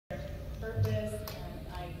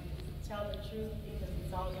truth because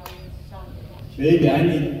it's all God is telling you. Baby, I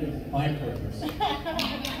need my purpose.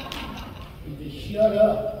 Shut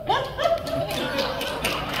up.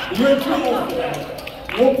 You're too old for that.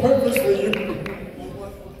 No purpose for you.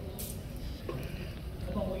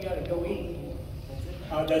 Come on, we gotta go eat.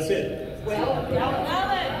 That's it. Alan,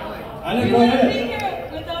 Alan, go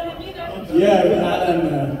ahead. Without him either. Yeah,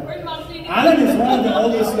 Alan. Where's Mom City? Alan is one of the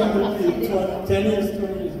oldest younger 10 years,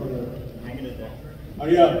 20 years, whatever. Hanging it there.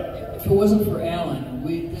 Hurry up. If it wasn't for Alan,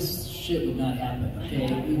 this shit would not happen.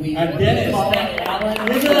 Okay, And Dennis. Call Alan.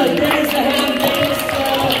 We're gonna Dennis a hand, Dennis,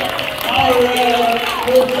 our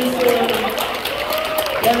producer,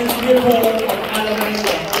 Dennis Ripple of Alan.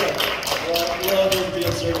 We're all going to be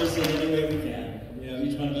of service in any way we can. You know,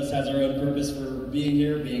 each one of us has our own purpose for being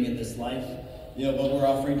here, being in this life. You know, what we're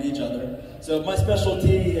offering to each other. So my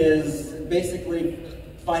specialty is basically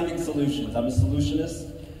finding solutions. I'm a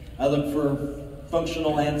solutionist. I look for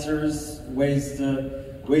functional answers, ways to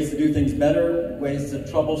do things better, ways to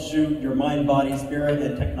troubleshoot your mind, body, spirit,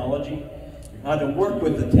 and technology. How to work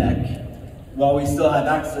with the tech while we still have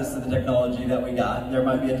access to the technology that we got. There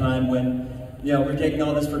might be a time when, you know, we're taking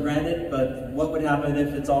all this for granted, but what would happen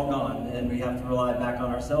if it's all gone and we have to rely back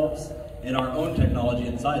on ourselves and our own technology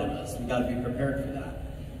inside of us? We got to be prepared for that.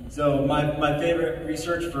 So my favorite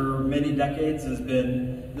research for many decades has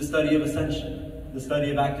been the study of ascension, the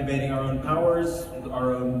study of activating our own powers,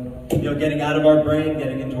 our own, you know, getting out of our brain,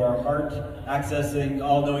 getting into our heart, accessing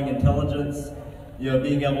all-knowing intelligence, you know,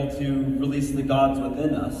 being able to release the gods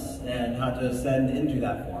within us and how to ascend into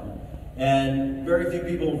that form. And very few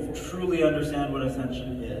people truly understand what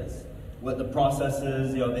ascension is, what the process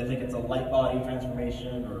is. You know, they think it's a light body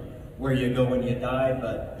transformation or where you go when you die,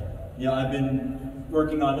 but, you know, I've been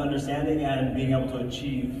working on understanding and being able to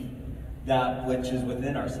achieve that which is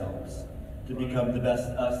within ourselves to become the best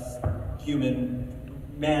us human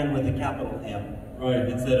man with a capital M, right,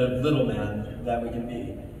 instead of little man that we can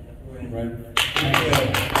be. Right.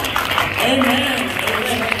 Amen.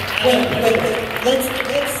 Let's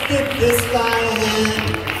give this guy a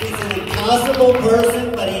hand. He's an impossible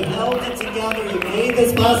person, but he held it together. He made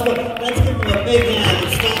this possible. Let's give him a big hand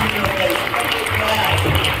and stand in ovation.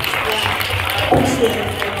 I appreciate it.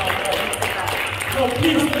 No,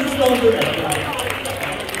 please don't do that.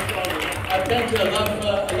 I thank you. I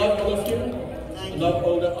love all of you. I love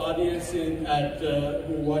all the audience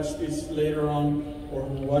who watch this later on or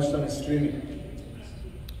who watched on streaming.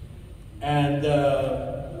 And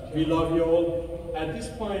we love you all. At this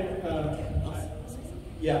point, I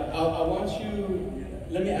want you,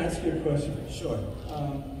 let me ask you a question. Sure.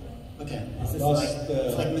 Okay. It's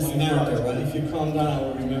like Miss America, right? If you calm down, I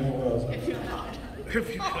will remember what I was going to say.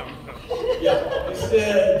 If you calm down. Yeah,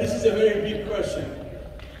 this is a very big question.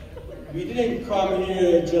 We didn't come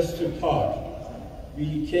here just to talk.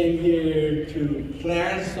 We came here to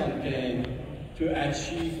plan something to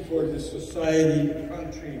achieve for the society, the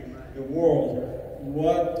country, the world.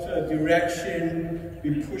 What direction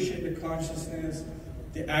we push in the consciousness,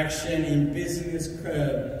 the action in business,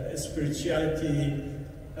 spirituality,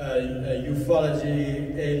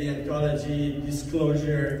 ufology, alientology,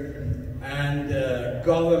 disclosure, and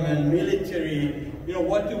government, military. You know,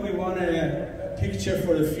 what do we want to picture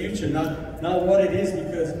for the future? Not what it is,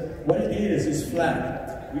 because what it is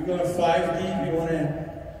flat. We're going to 5D, we want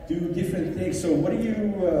to do different things. So what do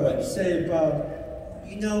you say about?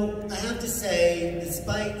 You know, I have to say,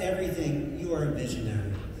 despite everything, you are a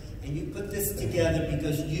visionary. And you put this together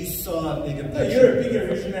because you saw a bigger picture. You're a bigger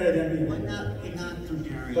visionary than me. We're not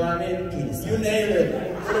comparing. But I mean, you nailed it.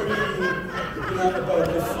 What you know about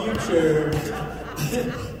the future?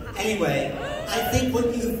 Anyway, I think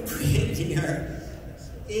what you've created here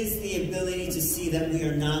is the ability to see that we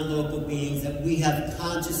are non-local beings, that we have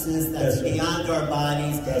consciousness that's beyond our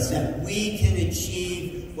bodies, that we can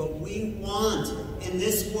achieve what we want. In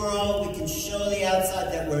this world, we can show the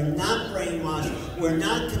outside that we're not brainwashed, we're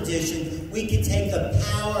not conditioned, we can take the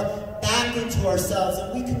power back into ourselves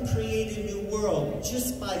and we can create a new world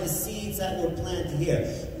just by the seeds that were planted here.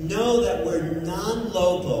 Know that we're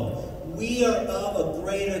non-local. We are of a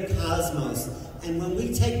greater cosmos. And when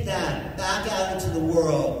we take that back out into the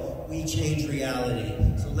world, we change reality.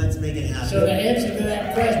 So let's make it happen. So the answer to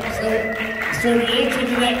that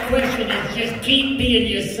question, is just keep being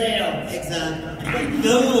yourself. Exactly.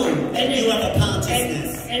 Know that you have a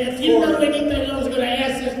consciousness. And if you know anything, I was going to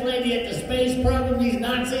ask this lady at the space program, these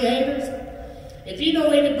Nazi haters, if you know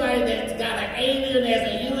anybody that's got an alien as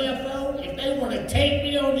a UFO, if they want to take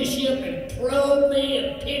me on the ship and probe me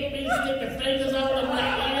and pick me, stick their fingers all in my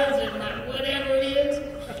ears and my whatever it is,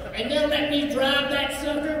 and they'll let me drive that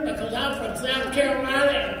sucker because I'm from South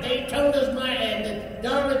Carolina and Daytona's my, and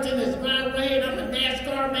Darlington is my way,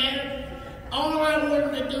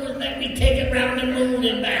 be taken round the moon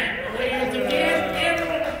and back. Where's the gas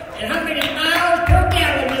everywhere? And how many miles per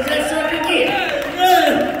gallon does that sucker get?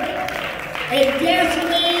 And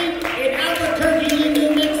gasoline in Albuquerque,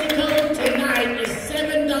 New Mexico tonight is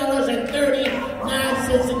 $7.39 a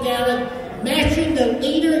gallon, matching the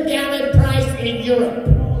liter gallon price in Europe.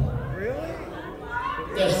 Really?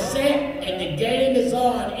 The set and the game is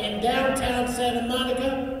on in downtown Santa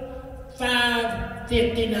Monica,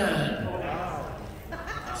 $5.59.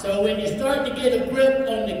 So when you start to get a grip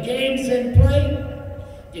on the games in play,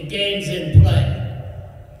 the game's in play.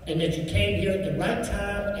 And that you came here at the right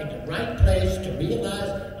time, at the right place to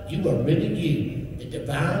realize you are really you, the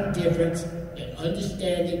divine difference that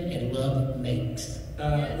understanding and love makes.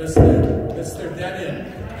 Mr. Daniel,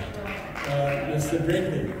 Mr.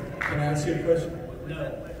 Brinkley, can I ask you a question? No.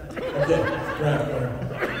 Okay,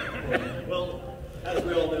 right. Well, as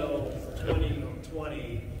we all know,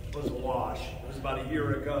 2020 was a wash. It was about a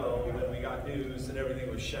year ago when we got news that everything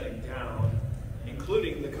was shutting down,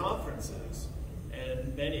 including the conferences.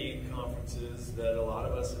 And many conferences that a lot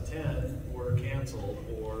of us attend were canceled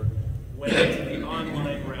or went into the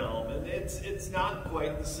online realm. And it's not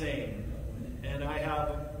quite the same. And I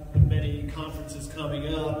have many conferences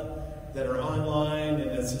coming up that are online,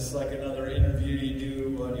 and it's just like another interview you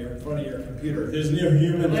do on in front of your computer. There's no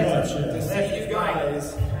human touch. To see you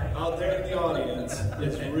guys out there in the audience,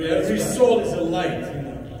 it's really Every special. soul is a light, you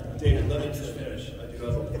know. David, let me just finish. I do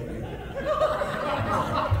have a point.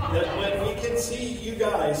 That when we can see you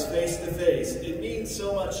guys face to face, it means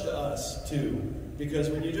so much to us too. Because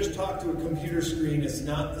when you just talk to a computer screen, it's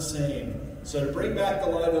not the same. So to bring back the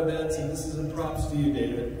live events, and this is in props to you,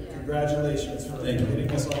 David. Congratulations for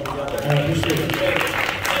getting us all together. I appreciate it. And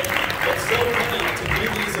it's so neat to do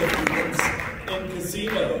these events in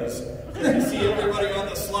casinos. Because you see everybody on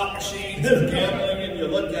the slot machines and gambling, and you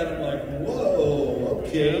look at them like, whoa,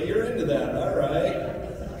 okay, you're into that, all right.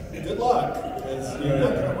 Good luck, because you're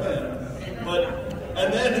not going to win.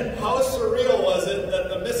 And then, how surreal was it that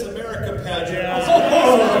the Miss America pageant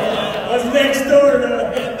was next door.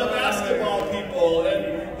 And the basketball people,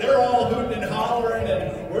 and they're all hooting and hollering,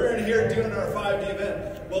 and we're in here doing our 5D event.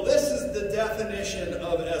 Well, this is the definition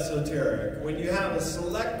of esoteric. When you have a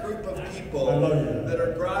select group of people that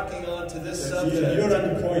are grokking onto this subject, You're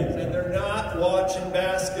on the point. and they're not watching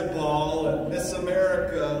basketball and Miss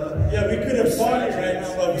America. Yeah, we could have parted right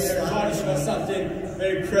now, but we are talking about something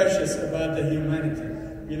very precious about the humanity.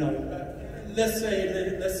 You know, let's say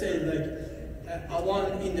like, I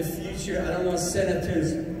want in the future, I don't want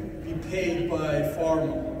senators be paid by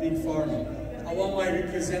big pharma. I want my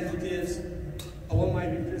representatives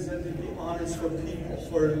to be honest for people,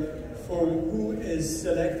 for who is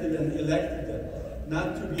selected and elected them,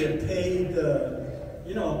 not to be a paid,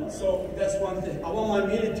 you know, so that's one thing. I want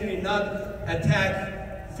my military not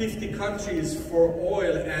attack 50 countries for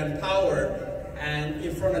oil and power and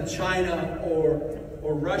in front of China or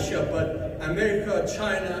Russia, but America,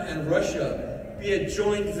 China, and Russia be a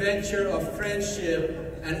joint venture of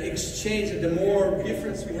friendship and exchange. The more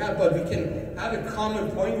difference we have, but we can have a common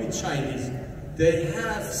point with Chinese. They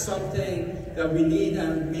have something that we need,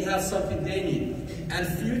 and we have something they need. And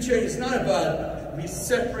future is not about we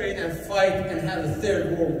separate and fight and have a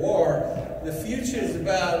third world war. The future is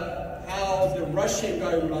about how the Russian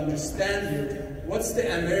guy will understand you. What's the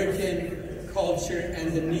American culture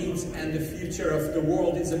and the needs and the future of the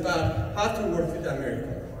world is about how to work with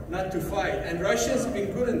America, not to fight. And Russians have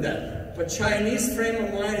been good in that. But Chinese frame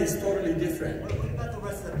of mind is totally different. What about the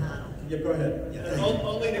rest of the panel? Yeah, go ahead. And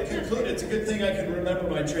only to conclude, it's a good thing I can remember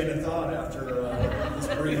my train of thought after this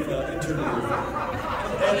brief interview.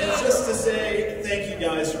 And it's just to say thank you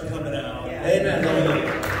guys for coming out. Amen.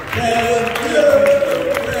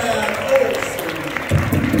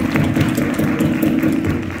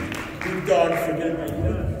 Good God, forgive me.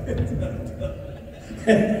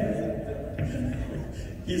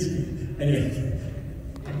 Anyway.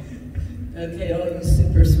 Okay, all you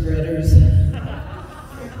super spreaders.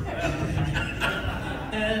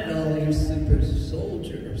 And all your super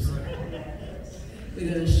soldiers.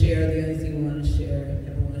 We're going to share the only thing we want to share.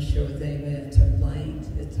 Never want to share with anybody. It's our light.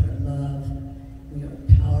 It's our love. We are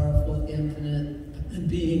powerful, infinite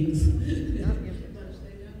beings.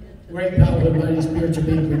 Great power of mighty spiritual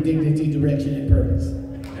beings with dignity, direction, and purpose.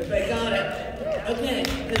 Everybody got it? Okay,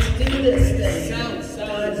 let's do this thing.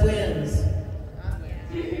 God wins.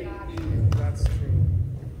 That's true.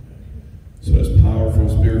 So as powerful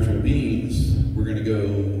spiritual beings, we're going to go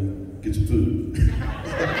get some food.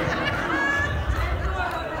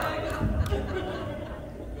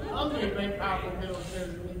 I'm going to make powerful middle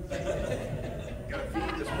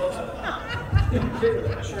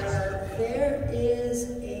There is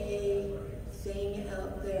a thing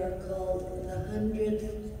out there called the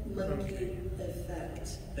 100th monkey effect.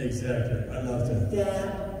 Exactly, I love that.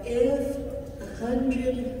 That if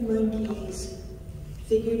 100 monkeys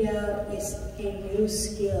figured out a new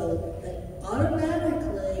skill, that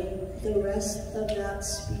automatically the rest of that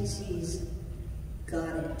species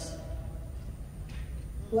got it.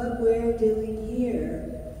 What we're doing here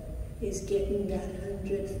is getting that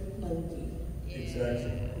 100th monkey.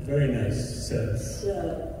 Exactly. Very nice said.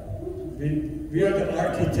 So, we are the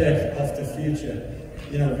architect of the future.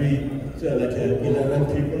 You know, we like 11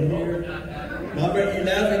 people here. Number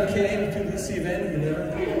 11 came to this event,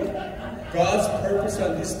 11 people. God's purpose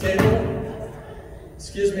on this table,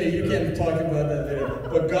 excuse me, you can talk about that later,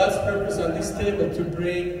 but God's purpose on this table to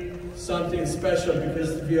bring something special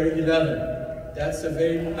because we are 11. That's a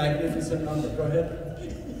very magnificent number. Go ahead.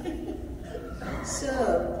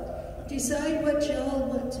 So, decide what y'all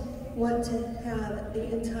want to have the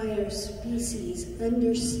entire species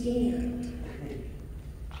understand.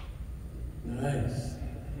 Nice.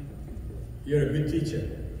 You're a good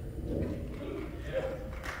teacher.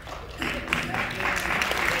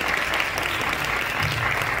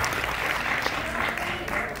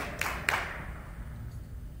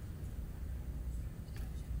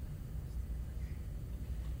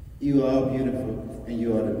 You are beautiful, and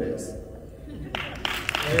you are the best.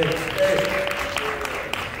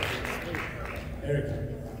 Eric.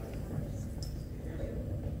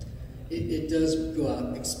 It does go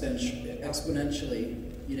out exponentially.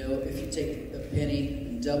 You know, if you take a penny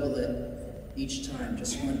and double it each time,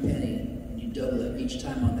 just one penny, and you double it each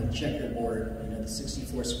time on the checkerboard, you know, the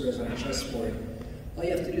 64 squares on a chessboard, all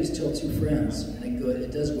you have to do is tell two friends, and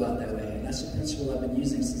it does go out that way. And that's a principle I've been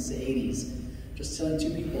using since the 80s. Just telling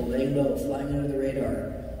two people, laying low, flying under the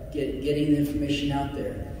radar, getting the information out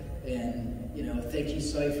there. And, you know, thank you,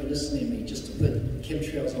 sorry for listening to me, just to put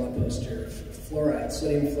chemtrails on a poster, fluoride,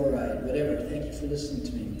 sodium fluoride, whatever. Thank you for listening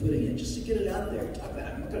to me, putting it, just to get it out there. Talk about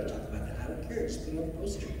it. I'm not going to talk about that. I don't care. Just put it on a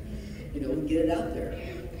poster. You know, get it out there.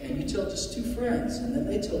 And you tell just two friends, and then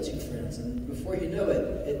they tell two friends. And before you know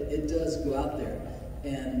it, it does go out there.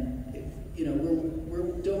 And, you know,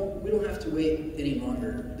 we don't have to wait any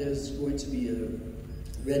longer. There's going to be a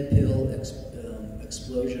red pill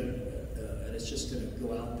explosion, and it's just going to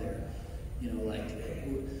go out there. You know, like,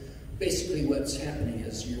 basically what's happening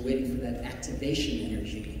is you're waiting for that activation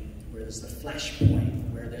energy, where there's the flash point,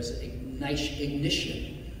 where there's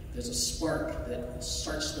ignition, there's a spark that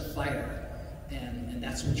starts the fire, and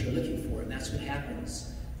that's what you're looking for, and that's what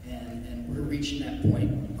happens. And we're reaching that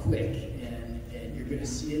point quick, and you're going to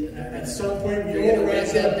see it. At some point, they're going to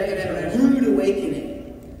have a rude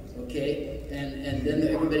awakening, okay? And then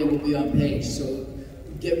everybody will be on page. So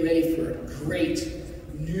get ready for a great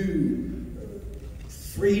new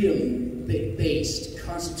freedom-based,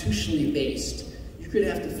 constitutionally based. You're going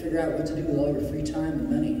to have to figure out what to do with all your free time and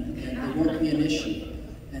money, and it won't be an issue.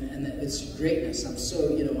 And it's greatness. I'm so,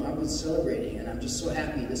 you know, I was celebrating, and I'm just so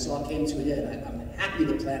happy this all came to a head. I'm happy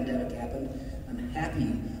the pandemic happened. I'm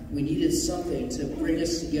happy we needed something to bring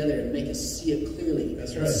us together and make us see it clearly.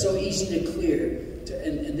 That's right. It's so easy to clear,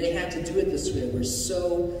 and they had to do it this way. We're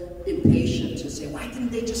so impatient to say, why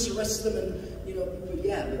didn't they just arrest them? And, you know,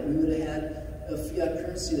 yeah, but we would have had a fiat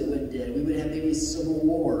currency that went dead. We would have maybe a civil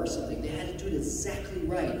war or something. They had to do it exactly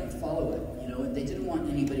right and follow it, you know, and they didn't want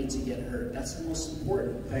anybody to get hurt. That's the most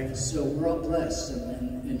important. Thank you. So we're all blessed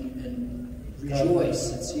and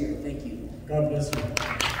rejoice. It's here. Thank you. God bless you.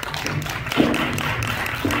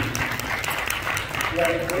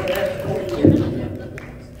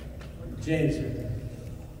 James.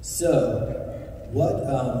 So,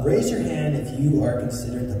 what? Raise your hand if you are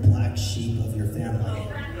considered the black sheep of your family.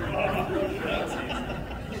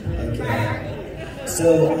 Okay.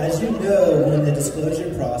 So, as you know, when the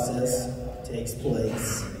disclosure process takes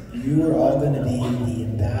place, you are all going to be the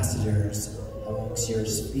ambassadors amongst your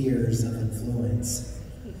spheres of influence.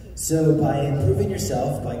 So, by improving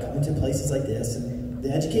yourself, by coming to places like this, and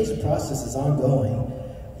the education process is ongoing,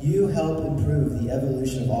 you help improve the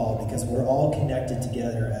evolution of all, because we're all connected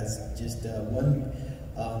together as just one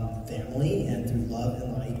family, and through love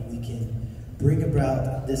and light we can bring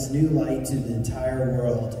about this new light to the entire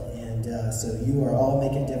world. And so you are all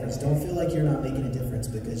making a difference. Don't feel like you're not making a difference,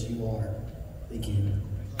 because you are. Thank you.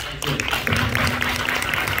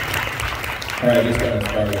 All right, I just got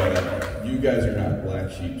inspired by that. You guys are not black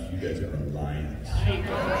sheep, you guys are lions.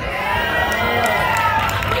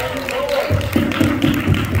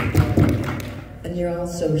 And you're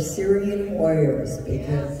also Syrian warriors,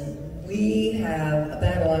 because we have a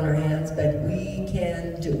battle on our hands, but we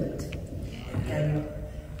can do it. And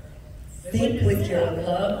Think with your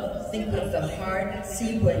love, think with the heart,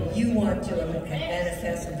 see what you want to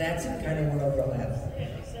manifest, and that's the kind of world we'll have.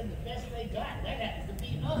 They said the best they got, that happens to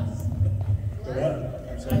be us. The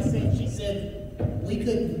what? I said, she said,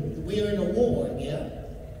 we're in a war, yeah?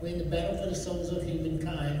 We're in the battle for the souls of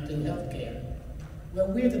humankind through healthcare.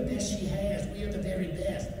 Well, we're the best she has. We're the very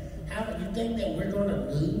best. How do you think that we're going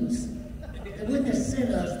to lose? They wouldn't have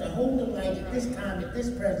sent us to hold the light at this time, at this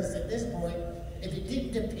presence, at this point, if it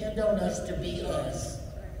didn't depend on us to be us.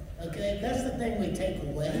 Okay? That's the thing we take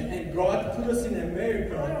away. And God put us in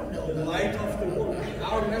America, the light of the world.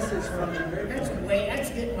 Our message from America. That's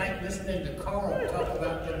getting like listening to Carl talk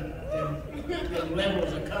about the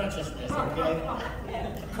levels of consciousness, okay?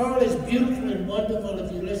 Carl is beautiful and wonderful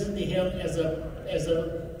if you listen to him as a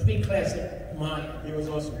pre-classic mind. He was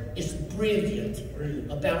awesome. It's brilliant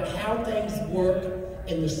about how things work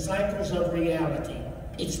in the cycles of reality.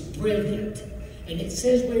 It's brilliant. And it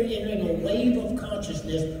says we're entering a wave of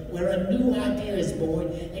consciousness where a new idea is born,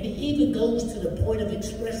 and it even goes to the point of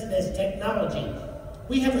expressing as technology.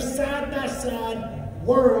 We have a side-by-side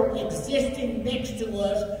world existing next to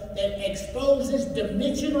us that exposes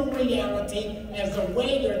dimensional reality as the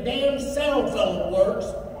way your damn cell phone works,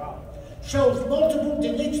 shows multiple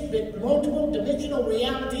dimensional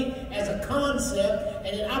reality as a concept,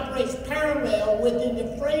 and it operates parallel within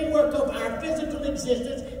the framework of our physical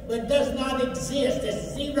existence, but does not exist.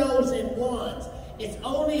 It's zeros and ones. It's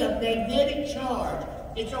only a magnetic charge.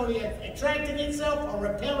 It's only attracting itself or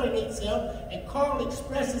repelling itself, and Carl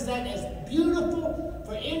expresses that as beautiful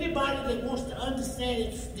for anybody that wants to understand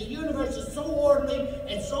it. The universe is so orderly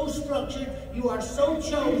and so structured. You are so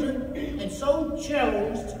chosen and so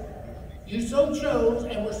chose. You so chose,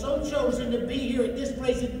 and we're so chosen to be here at this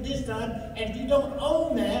place at this time, and if you don't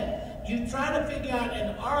own that, you try to figure out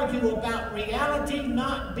and argue about reality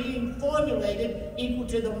not being formulated equal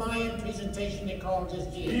to the Mayan presentation that Carl just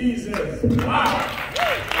did. Jesus! Wow!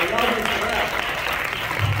 I love this rap.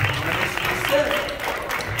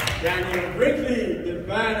 Daniel Brickley, the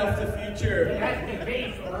man of the future.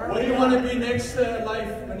 What do you want to be next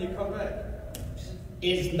life when you come back?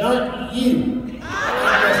 It's not you.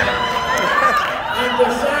 I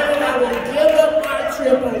decided I would give up my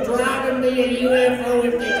trip on driving me a UFO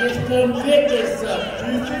if they just come get this stuff. Do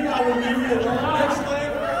you think I will leave you alone next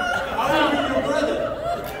time? I will be your brother.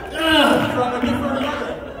 From a different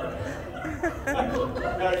mother.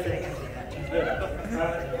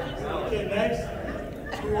 Okay, next.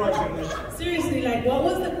 Who watching this? Seriously, like, what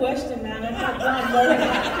was the question, man? I'm not done.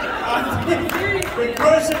 The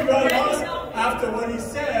question was after what he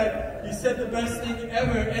said the best thing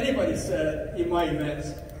ever anybody said in my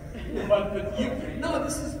events. But you, no,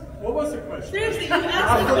 this is, what was the question? Seriously, you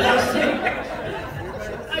asked the question.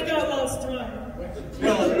 I got lost trying.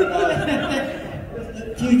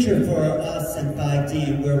 The future for us in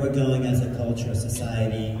 5D, where we're going as a culture,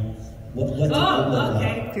 society, what does it look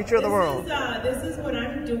like? Future of the world. This is what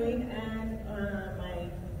I'm doing, and my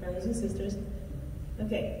brothers and sisters.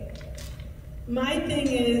 Okay. My thing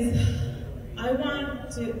is, I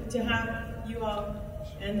want to have you all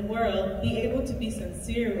and the world be able to be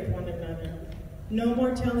sincere with one another. No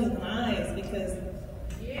more telling lies, because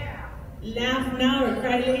laugh now or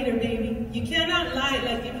cry later, baby. You cannot lie.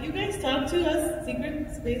 Like, if you guys talk to us,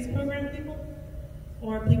 secret space program people,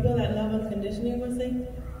 or people that love unconditionally will say,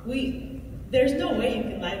 there's no way you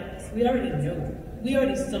can lie to us. We already know. We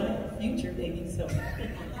already saw the future, baby, so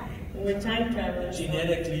we're time travelers.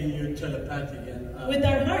 Genetically, you're telepathic. With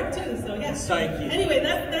our heart too, so yeah. Psyche. Anyway,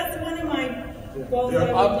 that's one of my goals.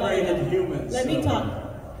 They're upgraded humans. Let me talk.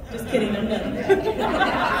 Just kidding, I'm done.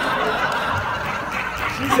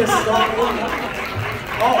 She's a strong woman.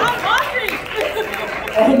 Oh. I'm hungry.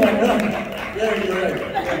 Oh my God. Yeah, you're right.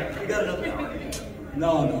 Yeah. You got another hour.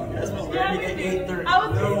 No. That's what we're going to get 8:30.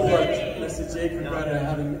 No work. Mr. Jacob rather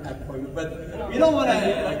have an appointment. But you don't want to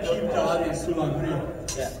keep the audience too long, do you?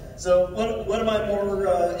 Yeah. So one of my more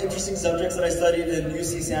interesting subjects that I studied in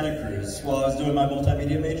UC Santa Cruz while I was doing my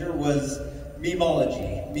multimedia major was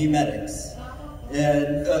memology, memetics.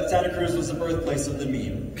 And Santa Cruz was the birthplace of the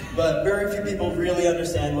meme. But very few people really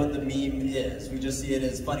understand what the meme is. We just see it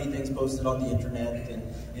as funny things posted on the internet and,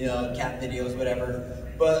 you know, cat videos, whatever.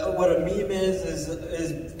 But what a meme is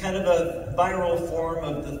kind of a viral form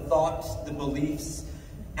of the thoughts, the beliefs,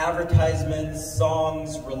 advertisements,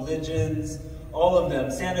 songs, religions, all of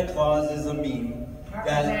them. Santa Claus is a meme.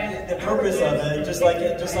 That the purpose of it, just like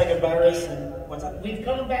a virus. And what's that? We've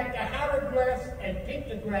come back to hieroglyphs and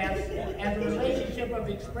pictographs as a relationship of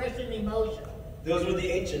expressing emotion. Those were the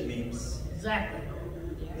ancient memes. Exactly.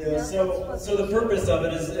 Yeah, so the purpose of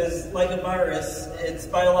it is like a virus. Its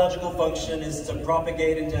biological function is to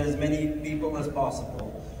propagate into as many people as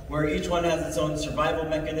possible, where each one has its own survival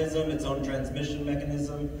mechanism, its own transmission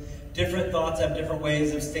mechanism. Different thoughts have different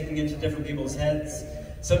ways of sticking into different people's heads.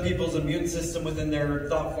 Some people's immune system within their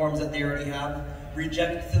thought forms that they already have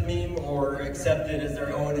reject the meme or accept it as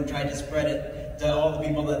their own and try to spread it to all the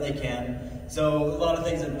people that they can. So a lot of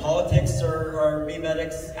things in politics are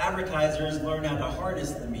memetics. Advertisers learn how to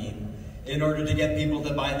harness the meme in order to get people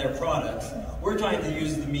to buy their products. We're trying to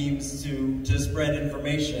use the memes to spread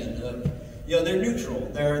information of, they're neutral.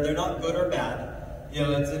 They're not good or bad.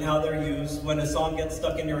 It's in how they're used. When a song gets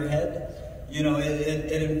stuck in your head,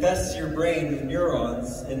 it infests your brain with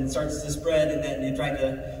neurons and starts to spread, and then you try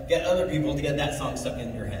to get other people to get that song stuck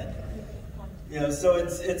in your head. So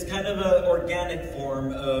it's kind of an organic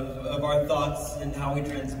form of our thoughts and how we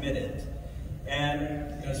transmit it.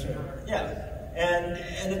 And that's right. Yeah.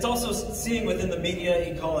 And it's also seeing within the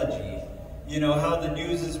media ecology, how the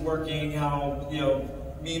news is working, how,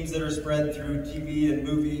 memes that are spread through TV and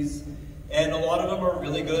movies, and a lot of them are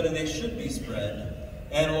really good and they should be spread.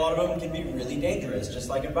 And a lot of them can be really dangerous, just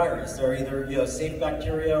like a virus. They're either safe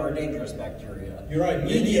bacteria or dangerous bacteria. You're right.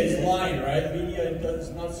 Media is lying, right? Media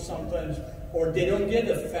does not sometimes, or they don't get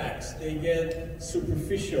the facts. They get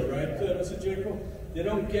superficial, right, Mr. Jacob? They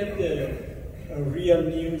don't get the real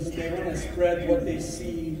news. They want to spread what they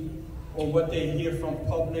see or what they hear from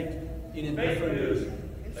public in a different news.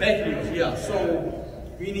 Fake news, yeah. So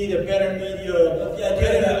we need a better media.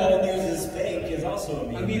 Yeah, that all news is fake is also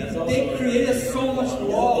a meme. I mean, they created so much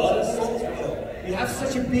laws. We have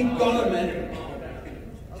such a big government.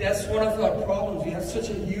 That's one of our problems. We have such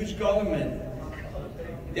a huge government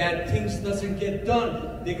that things doesn't get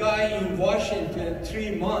done. The guy in Washington,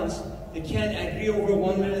 3 months, they can't agree over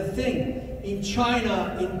one little thing. In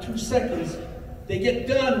China, in 2 seconds, they get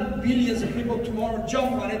done. Billions of people tomorrow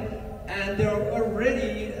jump on it. And they're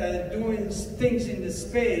already doing things in the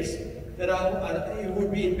space that it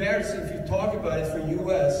would be embarrassing if you talk about it for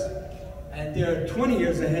U.S. And they're 20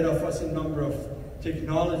 years ahead of us in number of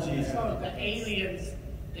technologies. Oh, the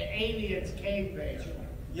aliens came there.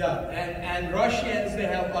 Yeah, and Russians, they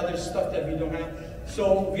have other stuff that we don't have.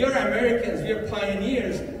 So we are Americans, we are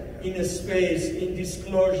pioneers in the space, in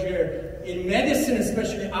disclosure, in medicine,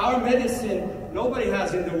 especially our medicine, nobody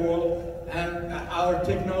has in the world. And our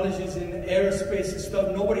technologies in aerospace and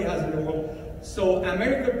stuff, nobody has in the world. So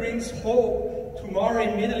America brings hope. Tomorrow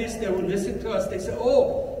in Middle East, they will listen to us. They say,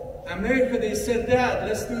 oh, America, they said that,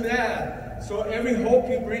 let's do that. So every hope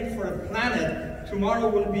you bring for the planet, tomorrow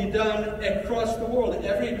will be done across the world.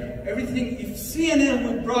 Everything, if CNN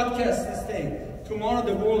would broadcast this thing, tomorrow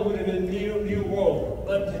the world would be a new world.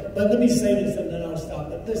 But let me say this and then I'll stop.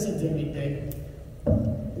 But listen to me, Dave.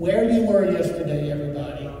 Where you were yesterday,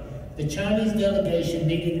 everybody, the Chinese delegation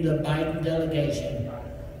meeting the Biden delegation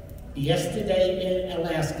yesterday in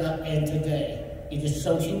Alaska and today. It is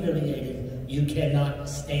so humiliating. You cannot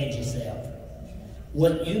stand yourself.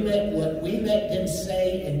 What we let them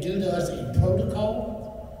say and do to us in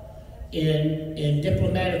protocol, in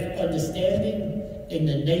diplomatic understanding, in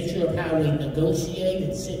the nature of how we negotiate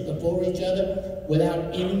and sit before each other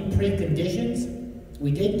without any preconditions. We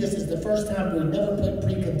did. This is the first time we've never put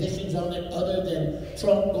preconditions on it other than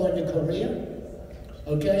Trump going to Korea.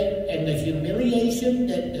 Okay? And the humiliation,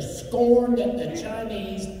 the scorn that the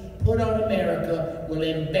Chinese put on America will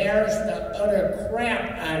embarrass the utter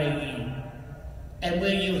crap out of you. And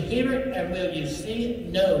will you hear it and will you see it?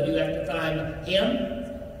 No. You have to find him.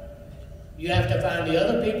 You have to find the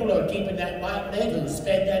other people who are keeping that white leg, who's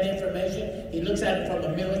fed that information. He looks at it from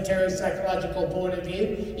a military psychological point of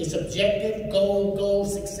view. It's objective, goal,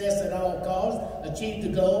 success at all costs, achieve the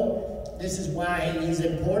goal. This is why he's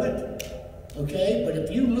important, okay? But if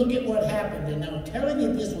you look at what happened, and I'm telling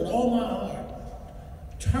you this with all my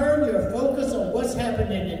heart, turn your focus on what's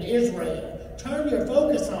happening in Israel. Turn your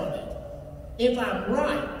focus on it. If I'm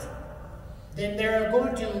right, then they're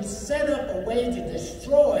going to set up a way to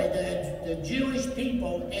destroy the Jewish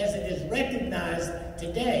people as it is recognized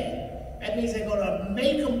today. That means they're going to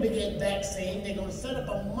make them get vaccine. They're going to set up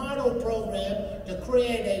a model program to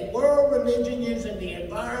create a world religion using the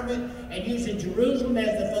environment and using Jerusalem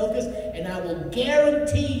as the focus. And I will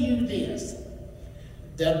guarantee you this.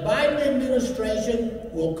 The Biden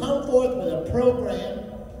administration will come forth with a program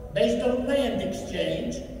based on land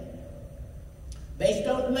exchange,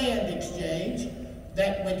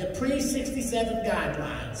 that with the pre-67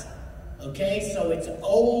 guidelines, okay, so it's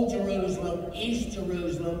Old Jerusalem, East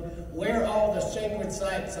Jerusalem, where all the sacred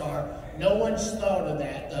sites are. No one's thought of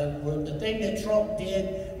that. The thing that Trump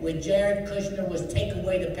did with Jared Kushner was take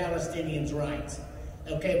away the Palestinians' rights.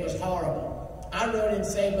 Okay, it was horrible. I wrote in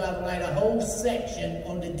Saved by the Light a whole section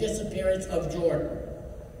on the disappearance of Jordan.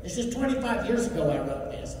 This is 25 years ago I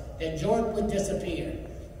wrote this, that Jordan would disappear.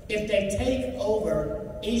 If they take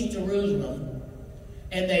over East Jerusalem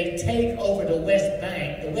and they take over the West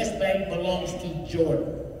Bank belongs to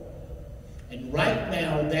Jordan. And right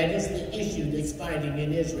now, that is the issue that's fighting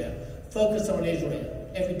in Israel. Focus on Israel.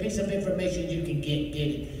 Every piece of information you can get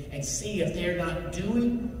it. And see if they're not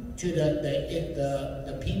doing to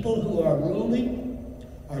the people who are ruling,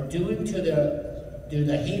 are doing to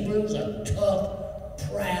the Hebrews, a tough,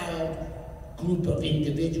 proud group of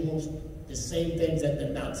individuals, the same things that the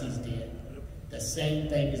Nazis did. The same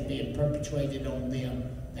thing is being perpetrated on them.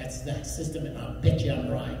 That's the system, and I'll bet you I'm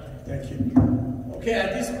right. Thank you. Okay,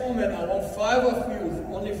 at this moment, I want 5 of you,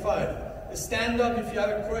 only 5. Stand up if you have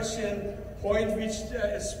a question, point which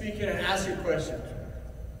speaker and ask your question.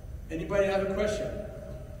 Anybody have a question?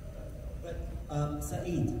 But,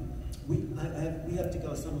 Saeed, we have to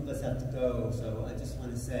go, some of us have to go, so I just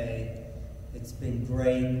want to say it's been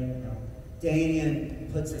great. Damien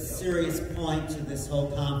puts a serious point to this whole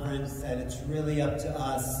conference, that it's really up to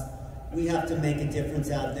us. We have to make a difference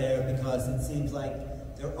out there, because it seems like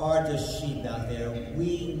there are just sheep out there.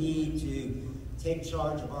 We need to take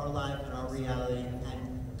charge of our life and our reality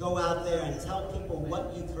and go out there and tell people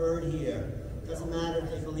what you've heard here. It doesn't matter if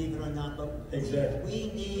they believe it or not, but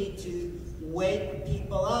we need to wake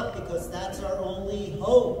people up, because that's our only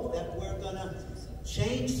hope, that we're going to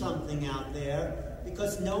change something out there.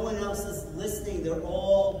 Because no one else is listening. They're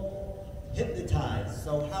all hypnotized.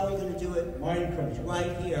 So how are we going to do it? Mind control.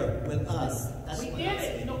 Right here with us. We did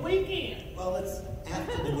it in the weekend. Well, it's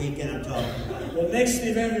after the weekend I'm talking about. The next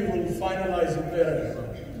event we will finalize it better.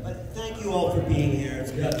 But thank you all for being here.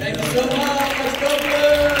 It's good. Thank you so much. God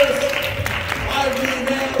bless. 5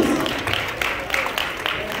 events.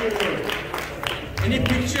 Thank you. Any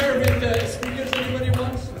picture with the speakers anybody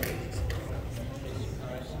wants?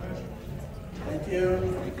 Thank you.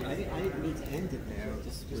 I didn't mean to end it there.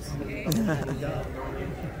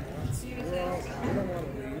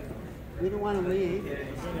 We don't want to leave.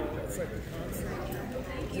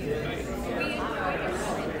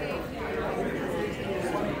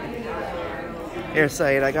 Here,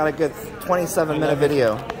 Saeed, I got a good 27-minute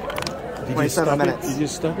video. 27 minutes. Did you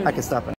stop it? I can stop it.